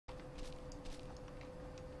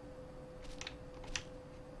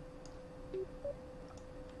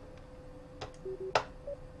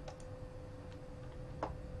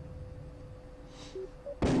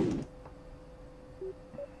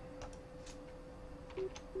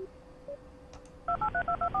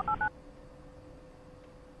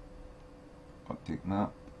Update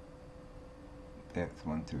map. Depth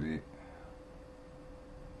 128.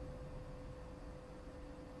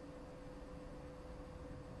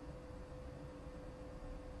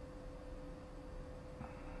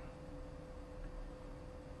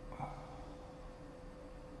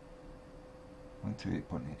 To 8.87,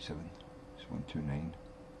 it's 129,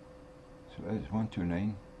 so it is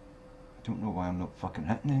 129. I don't know why I'm not fucking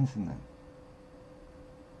hitting anything then.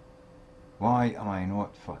 Why am I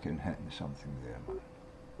not fucking hitting something there, man?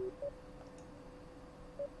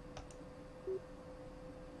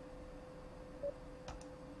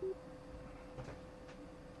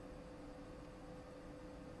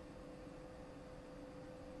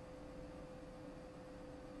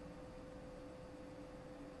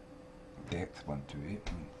 Depth 128.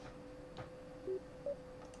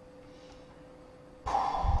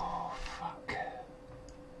 Oh, fuck.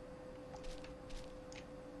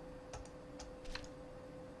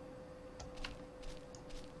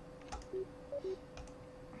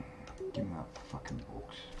 Give me that fucking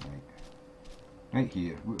box, right? Right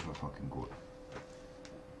here, what have I fucking got?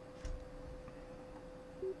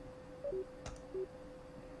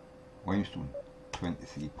 Limestone,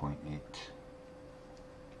 23.8.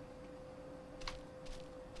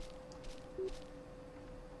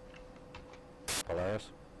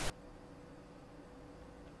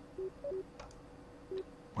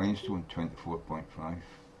 Limestone 24.5,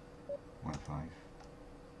 1.5.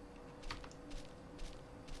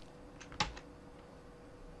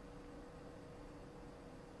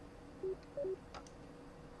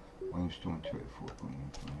 Limestone 24.15.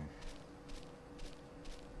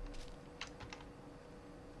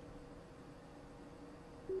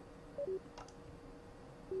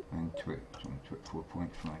 And 24.5.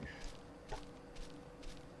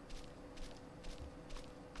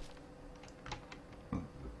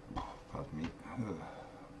 Pardon me.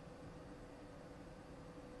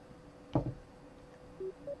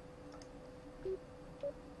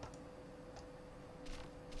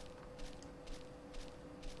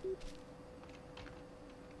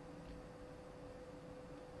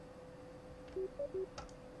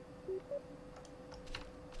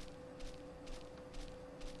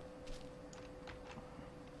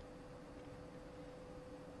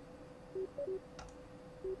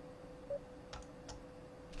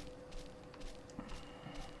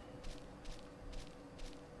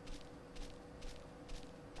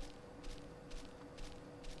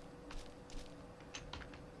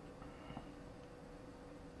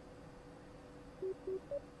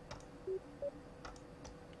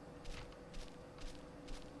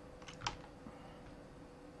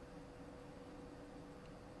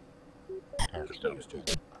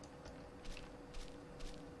 Understood.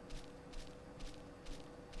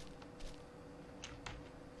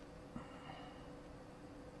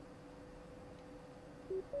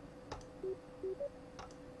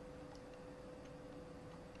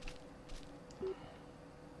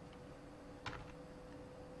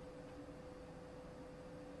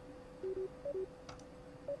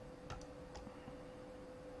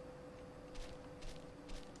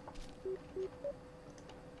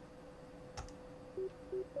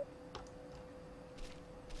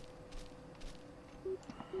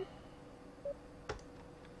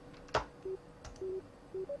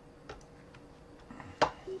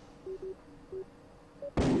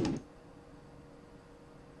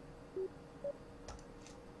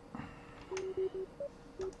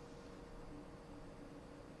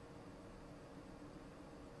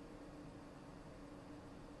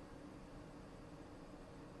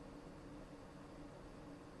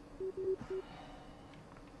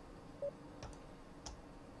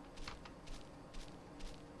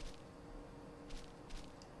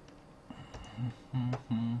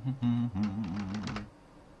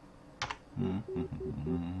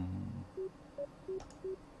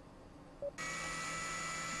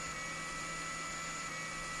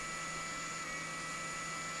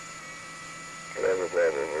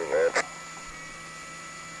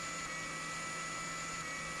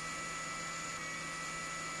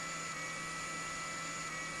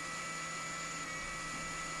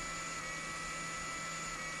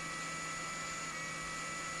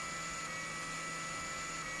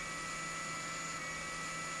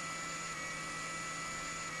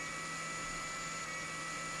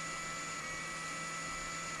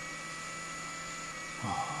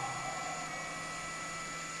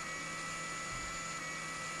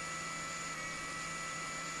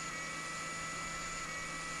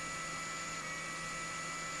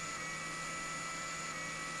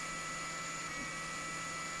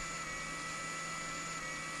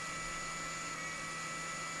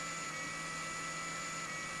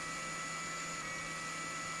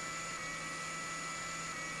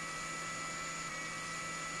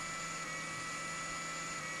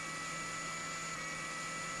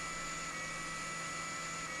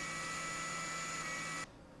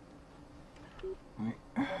 Right.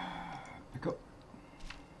 Pick up.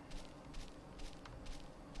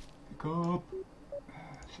 Pick up.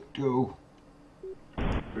 Sit go.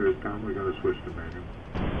 Here's Tom, we gotta switch to manual.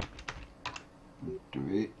 Do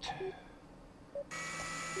it.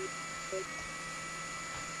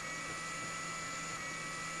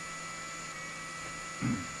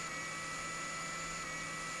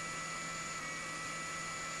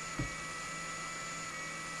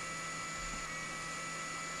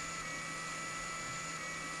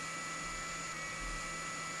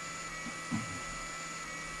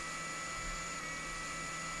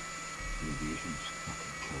 Radiation's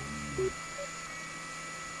fucking killing me.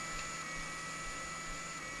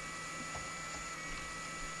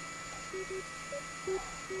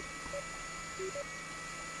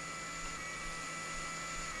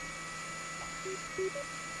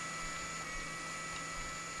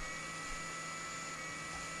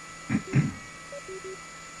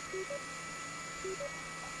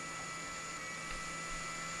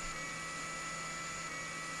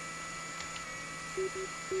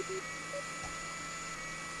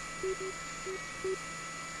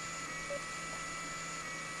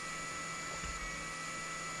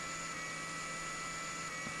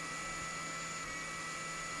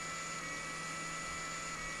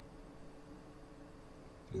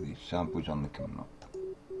 These samples on the coming up.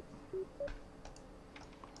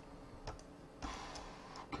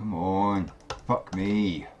 Come on, fuck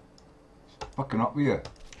me. It's fucking up with you.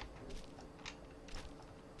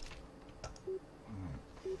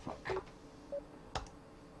 Fuck.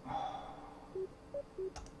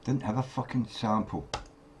 Didn't have a fucking sample.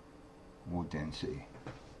 Low density.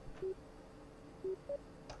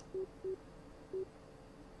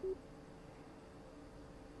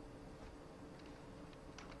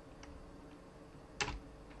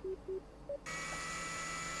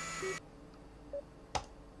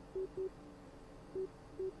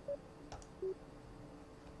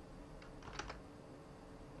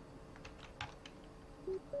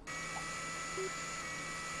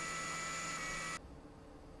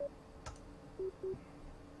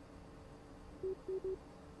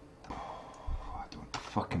 I don't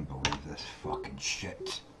fucking believe this fucking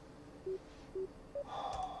shit.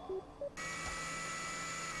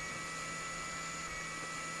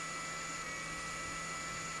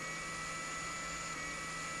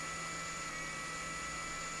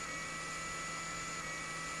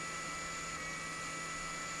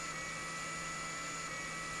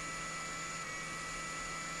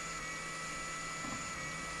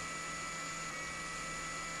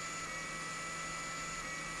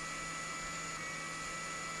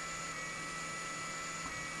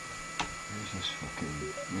 Where's this fucking,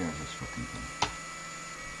 where's this fucking thing?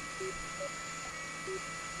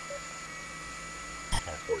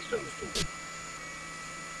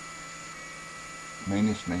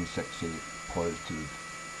 Minus 968 positive,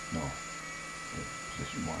 no,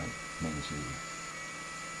 position Y, minus 80.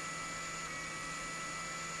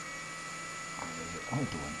 Hold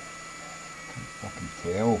on, I can't fucking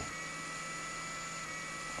tell.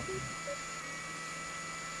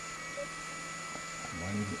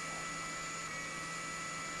 Why is it?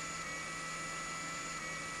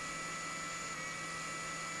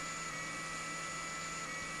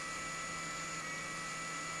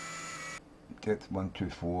 Depth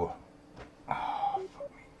 124. Ah, oh,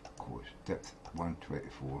 fuck me. Of course. Depth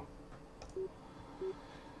 124.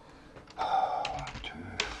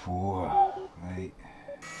 124. Right.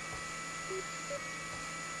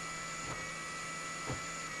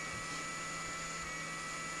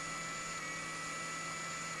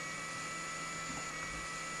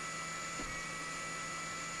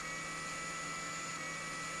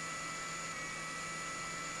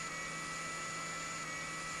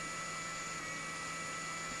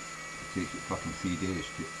 Takes it fucking 3 days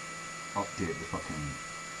to update the fucking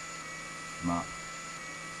map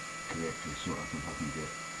correctly so I can fucking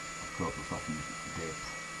get a proper fucking depth.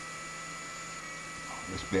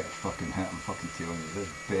 This better fucking hit, I'm fucking telling you,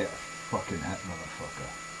 this better fucking hit,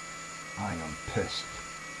 motherfucker. I am pissed.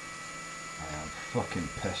 I am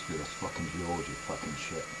fucking pissed with this fucking geology fucking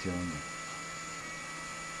shit, I'm telling you.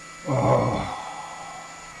 Oh.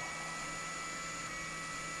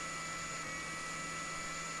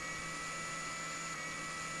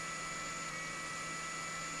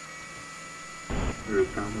 Here's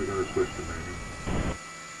Tom, we gotta switch to manual.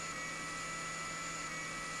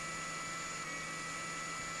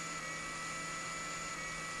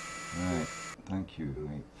 Right, thank you.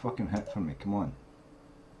 Right, fucking hit for me, come on.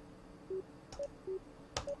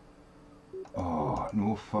 Oh,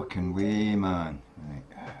 no fucking way, man. Right,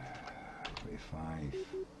 25.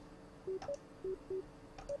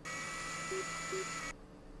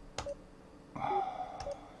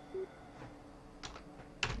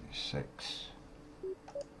 Six.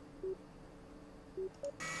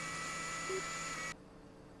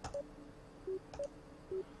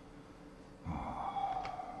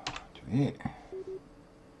 Eight.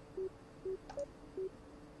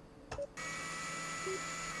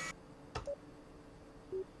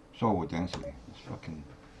 Solid density. It's fucking.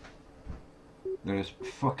 There is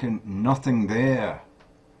fucking nothing there.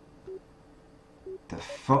 The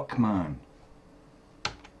fuck, man.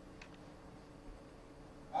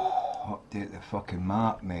 Update the fucking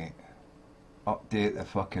map, mate. Update the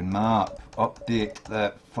fucking map. Update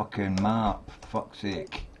the fucking map. Fuck's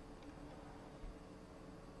sake.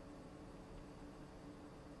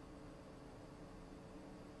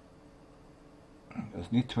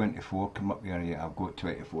 There's no 24 come up here yet. I've got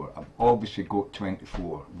 24. I've obviously got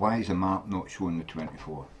 24. Why is the map not showing the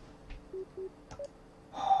 24?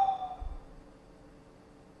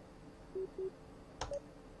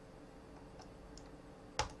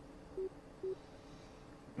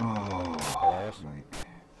 Oh, right.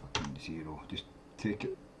 Fucking 0. Just take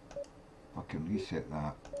it. Fucking reset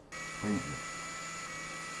that. Bring it there.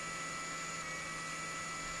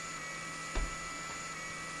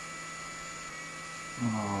 Oh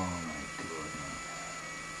my god, man.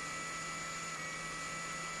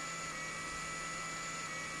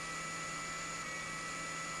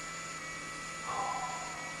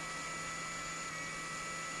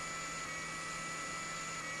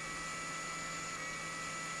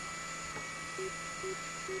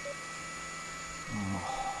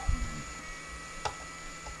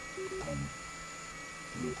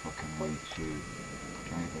 The fucking light shoe.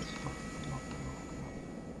 Drive this fucking up.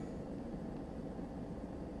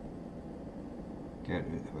 Get it out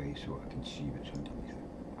of the way so I can see what's underneath it.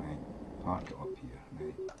 Right, park it up here.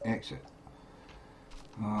 Right, exit.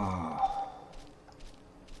 Ah.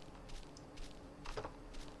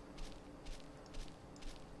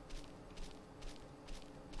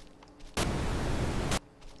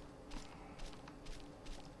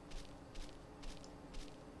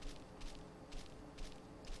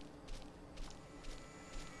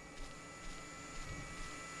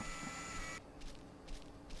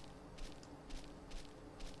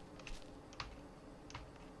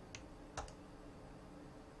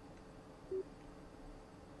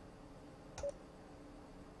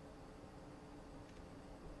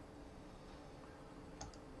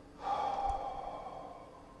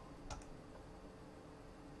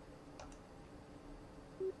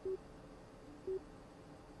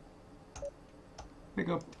 Pick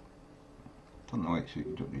up. Turn the light so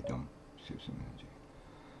you don't need them. Save some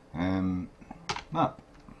energy. Map.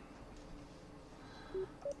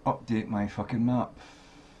 Update my fucking map.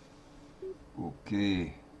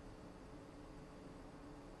 Okay.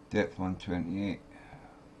 Depth 128.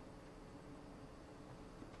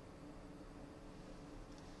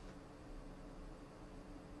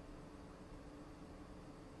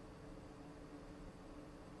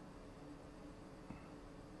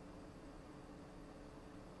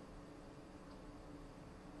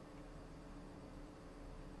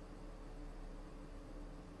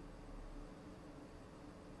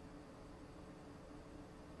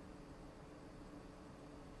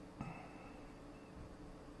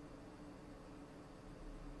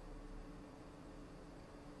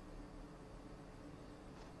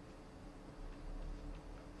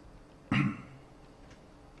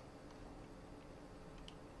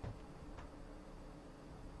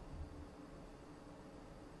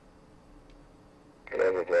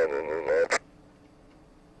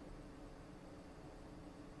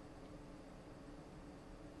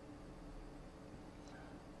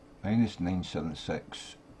 Minus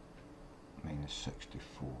 976 minus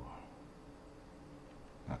 64.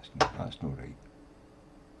 That's not right.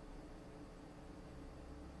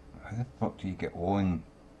 How the fuck do you get on?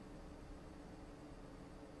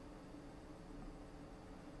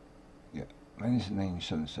 Yeah, minus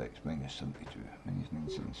 976 minus 72. Minus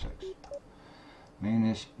 976.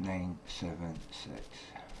 Minus 976.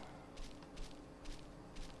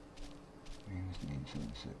 Minus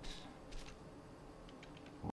 976.